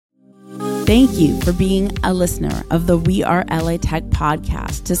Thank you for being a listener of the We Are LA Tech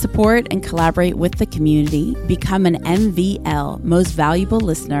podcast. To support and collaborate with the community, become an MVL Most Valuable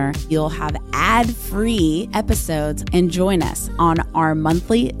Listener. You'll have ad-free episodes and join us on our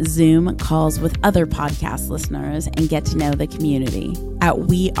monthly Zoom calls with other podcast listeners and get to know the community at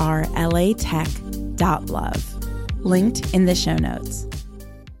WeAreLATech.love. Linked in the show notes.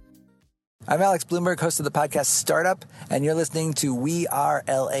 I'm Alex Bloomberg, host of the podcast Startup, and you're listening to We Are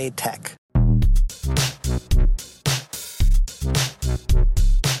LA Tech.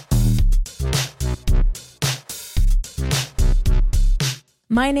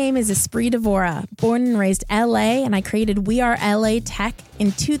 My name is Espree Devora, born and raised LA, and I created WeAreLATech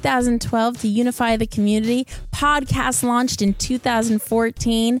in 2012 to unify the community. Podcast launched in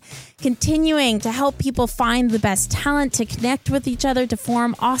 2014, continuing to help people find the best talent, to connect with each other, to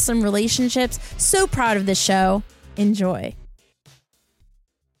form awesome relationships. So proud of this show. Enjoy.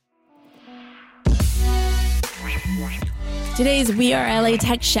 Today's We Are LA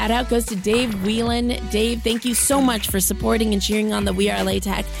Tech shout out goes to Dave Whelan. Dave, thank you so much for supporting and cheering on the We Are LA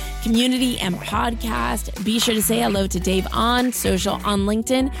Tech community and podcast. Be sure to say hello to Dave on social, on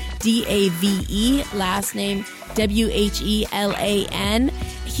LinkedIn, DAVE, last name WHELAN.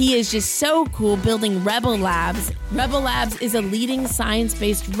 He is just so cool building Rebel Labs. Rebel Labs is a leading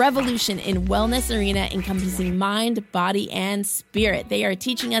science-based revolution in wellness arena encompassing mind, body, and spirit. They are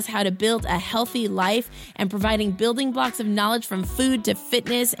teaching us how to build a healthy life and providing building blocks of knowledge from food to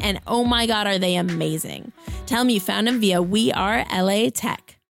fitness. And oh my God, are they amazing. Tell me you found them via We Are LA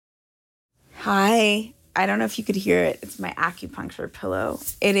Tech. Hi. I don't know if you could hear it. It's my acupuncture pillow.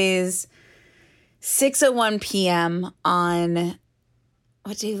 It is 6:01 p.m. on...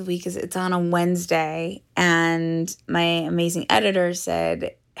 what day of the week is it? It's on a Wednesday. And my amazing editor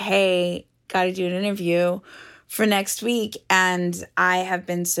said, hey, got to do an interview for next week. And I have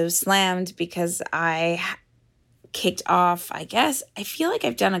been so slammed because I kicked off, I feel like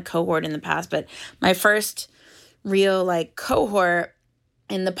I've done a cohort in the past, but my first real cohort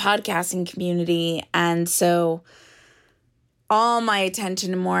in the podcasting community. And so all my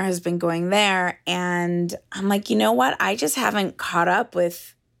attention and more has been going there. And I'm like, you know what? I just haven't caught up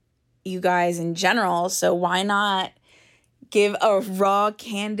with you guys in general. So why not give a raw,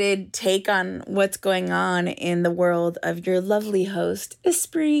 candid take on what's going on in the world of your lovely host,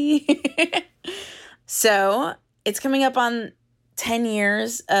 Espree. So it's coming up on 10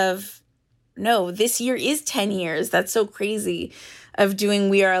 years of, no, this year is 10 years. That's so crazy, of doing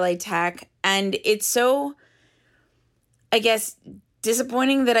We Are LA Tech. And it's so, I guess,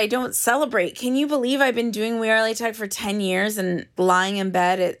 disappointing that I don't celebrate. Can you believe I've been doing We Are LA Tech for 10 years and lying in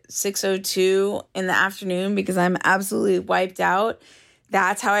bed at 6:02 in the afternoon because I'm absolutely wiped out?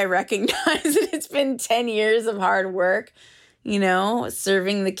 That's how I recognize that it's been 10 years of hard work,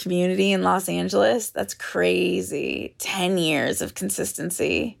 serving the community in Los Angeles. That's crazy. 10 years of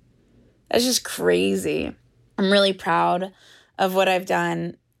consistency. That's just crazy. I'm really proud of what I've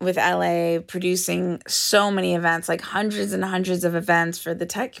done with LA, producing so many events, like hundreds and hundreds of events for the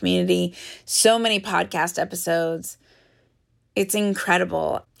tech community, so many podcast episodes. It's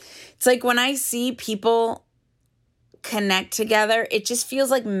incredible. It's like when I see people connect together, it just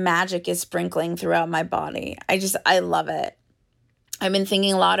feels like magic is sprinkling throughout my body. I love it. I've been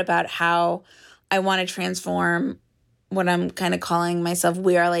thinking a lot about how I want to transform what I'm kind of calling myself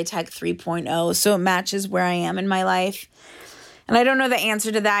WeAreLATech 3.0, so it matches where I am in my life. And I don't know the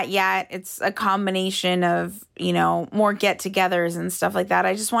answer to that yet. It's a combination of, more get-togethers and stuff like that.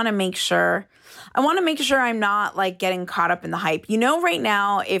 I just want to make sure. I want to make sure I'm not getting caught up in the hype. Right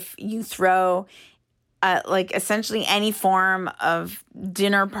now, if you throw essentially any form of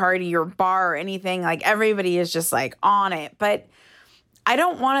dinner party or bar or anything, everybody is just on it. But I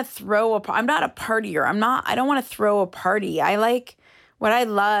don't want to I'm not a partier. I don't want to throw a party. What I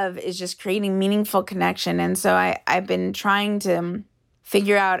love is just creating meaningful connection. And so I've been trying to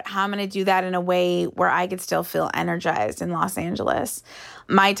figure out how I'm going to do that in a way where I could still feel energized in Los Angeles.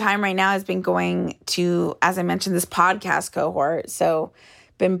 My time right now has been going to, as I mentioned, this podcast cohort. So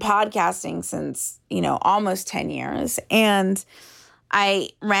been podcasting since, almost 10 years. And I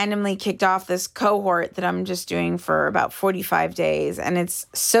randomly kicked off this cohort that I'm just doing for about 45 days. And it's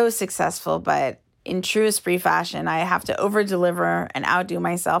so successful, but in true Espree fashion, I have to over-deliver and outdo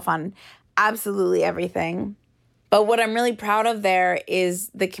myself on absolutely everything. But what I'm really proud of there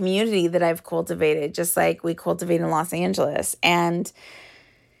is the community that I've cultivated, just like we cultivate in Los Angeles. And,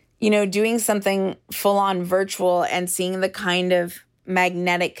 doing something full-on virtual and seeing the kind of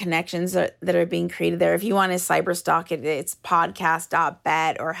magnetic connections that are being created there. If you want to cyberstalk it, it's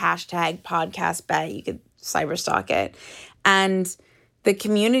podcast.bet or #podcastbet. You could cyberstalk it. And the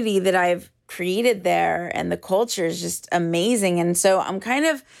community that I've created there, and the culture is just amazing. And so I'm kind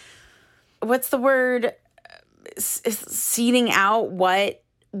of, what's the word, seeding out what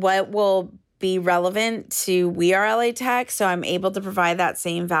will be relevant to WeAreLATech, so I'm able to provide that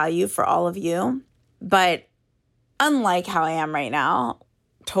same value for all of you. But unlike how I am right now,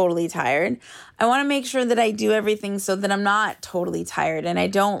 totally tired, I want to make sure that I do everything so that I'm not totally tired and I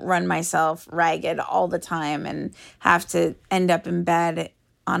don't run myself ragged all the time and have to end up in bed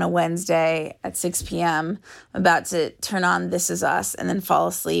on a Wednesday at 6 p.m. about to turn on This Is Us and then fall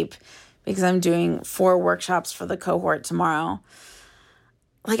asleep because I'm doing 4 workshops for the cohort tomorrow.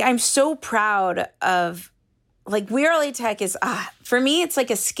 Like, I'm so proud of, like, WeAreLATech is, for me, it's like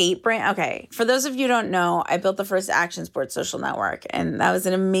a skate brand. Okay, for those of you who don't know, I built the first action sports social network, and that was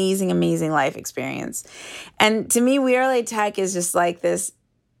an amazing, amazing life experience. And to me, WeAreLATech is just like this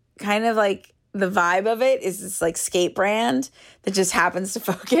kind of like, the vibe of it is this like skate brand that just happens to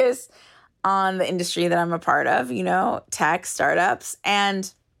focus on the industry that I'm a part of, you know, tech, startups. And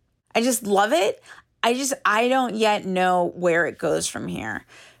I just love it. I don't yet know where it goes from here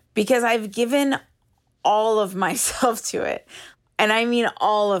because I've given all of myself to it. And I mean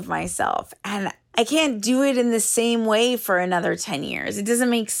all of myself. And I can't do it in the same way for another 10 years. It doesn't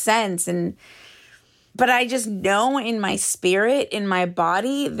make sense. But I just know in my spirit, in my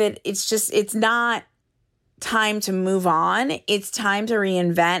body, that it's not time to move on. It's time to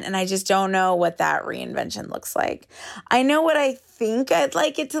reinvent. And I just don't know what that reinvention looks like. I know what I think I'd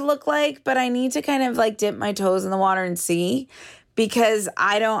like it to look like, but I need to kind of like dip my toes in the water and see, because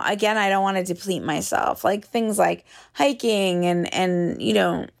I don't want to deplete myself. Like things like hiking and you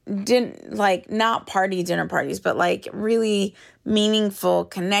know, not party dinner parties, but like really meaningful,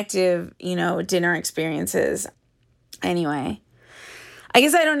 connective, you know, dinner experiences. Anyway, I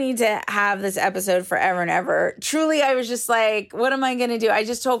guess I don't need to have this episode forever and ever. Truly, I was just like, what am I going to do? I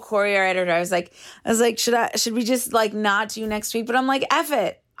just told Corey, our editor, I was like, should we just like not do next week? But I'm like, F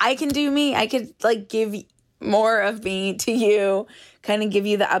it. I can do me. I could like give more of me to you, kind of give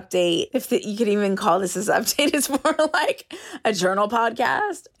you the update. You could even call this update. It's more like a journal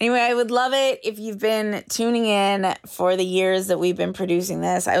podcast. Anyway, I would love it if you've been tuning in for the years that we've been producing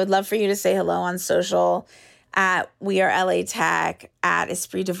this. I would love for you to say hello on social at WeAreLATech, at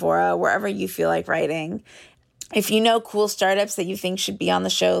Espree Devora, wherever you feel like writing. If you know cool startups that you think should be on the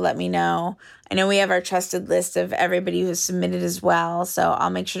show, let me know. I know we have our trusted list of everybody who's submitted as well, so I'll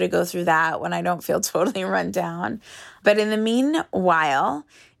make sure to go through that when I don't feel totally run down. But in the meanwhile,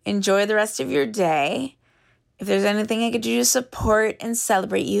 enjoy the rest of your day. If there's anything I could do to support and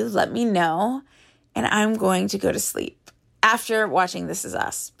celebrate you, let me know. And I'm going to go to sleep after watching This Is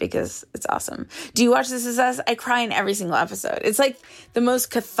Us because it's awesome. Do you watch This Is Us? I cry in every single episode. It's like the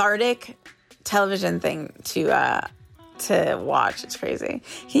most cathartic television thing to watch. It's crazy.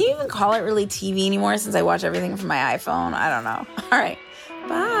 Can you even call it really TV anymore since I watch everything from my iPhone? I don't know. All right.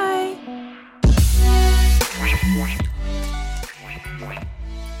 Bye.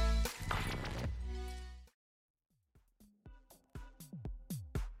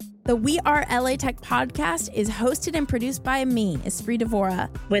 The WeAreLATech podcast is hosted and produced by me, Espree Devora,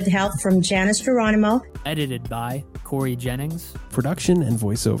 with help from Janice Geronimo. Edited by Corey Jennings. Production and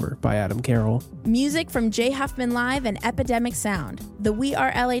voiceover by Adam Carroll. Music from Jay Huffman Live and Epidemic Sound. The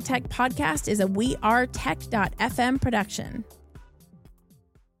WeAreLATech podcast is a WeAreTech.fm production.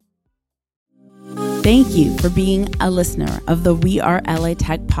 Thank you for being a listener of the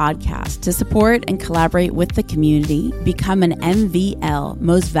WeAreLATech podcast. To support and collaborate with the community, become an MVL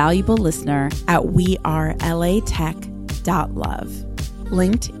Most Valuable Listener at WeAreLATech.love.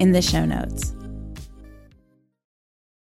 Linked in the show notes.